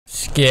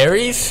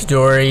Scary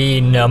story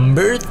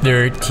number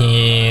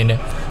 13.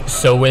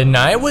 So when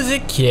I was a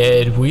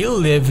kid, we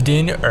lived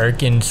in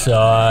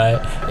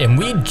Arkansas, and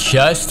we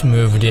just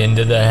moved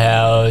into the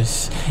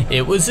house.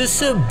 It was a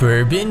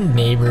suburban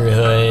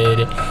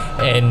neighborhood,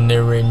 and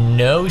there were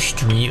no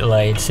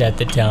streetlights at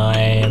the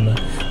time.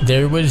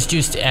 There was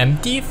just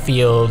empty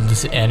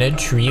fields and a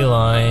tree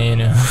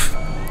line.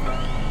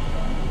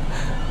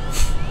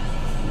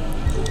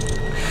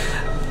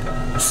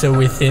 So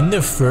within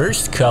the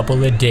first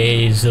couple of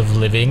days of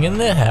living in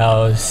the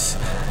house,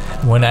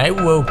 when I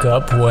woke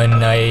up one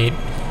night,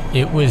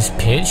 it was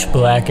pitch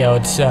black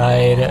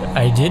outside.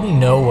 I didn't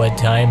know what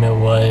time it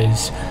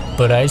was,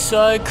 but I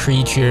saw a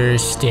creature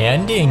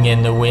standing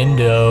in the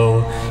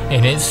window,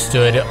 and it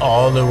stood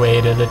all the way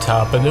to the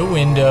top of the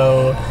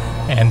window,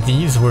 and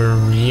these were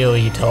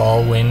really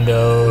tall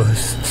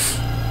windows.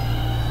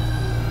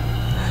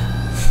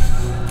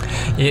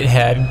 It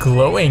had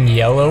glowing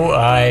yellow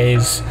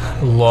eyes,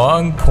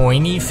 long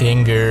pointy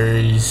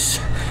fingers,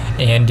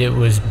 and it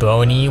was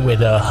bony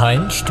with a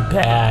hunched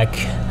back.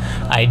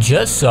 I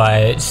just saw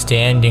it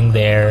standing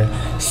there,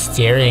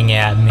 staring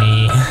at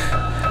me.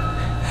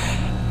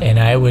 And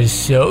I was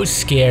so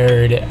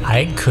scared,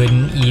 I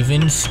couldn't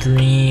even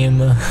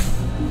scream.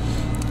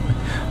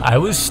 I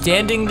was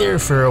standing there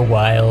for a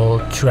while,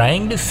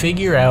 trying to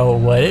figure out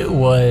what it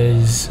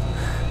was,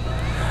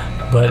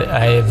 but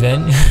I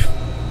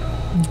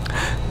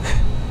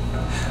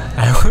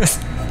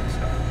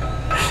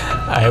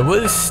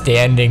was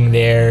standing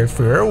there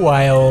for a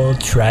while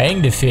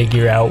trying to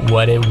figure out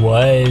what it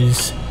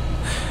was,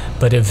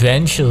 but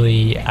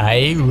eventually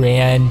I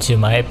ran to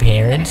my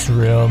parents'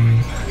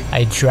 room.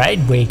 I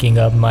tried waking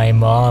up my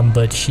mom,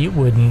 but she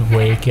wouldn't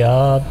wake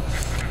up.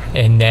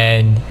 And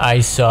then I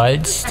saw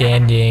it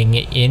standing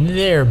in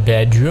their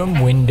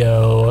bedroom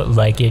window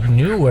like it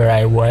knew where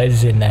I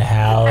was in the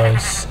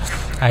house.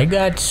 I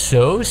got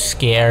so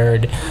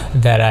scared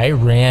that I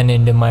ran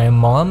into my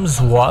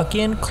mom's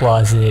walk-in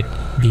closet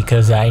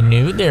because I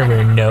knew there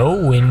were no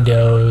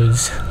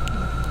windows.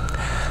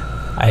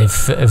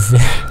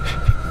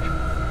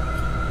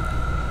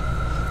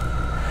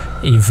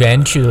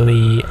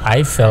 Eventually,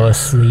 I fell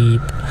asleep.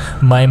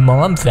 My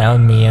mom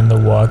found me in the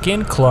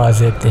walk-in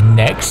closet the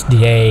next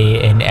day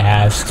and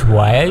asked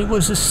why I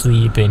was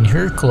asleep in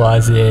her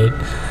closet.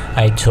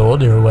 I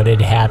told her what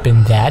had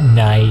happened that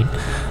night,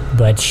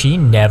 but she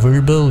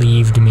never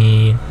believed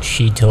me.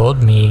 She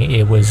told me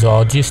it was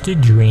all just a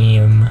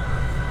dream,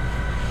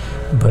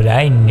 but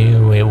I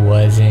knew it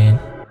wasn't.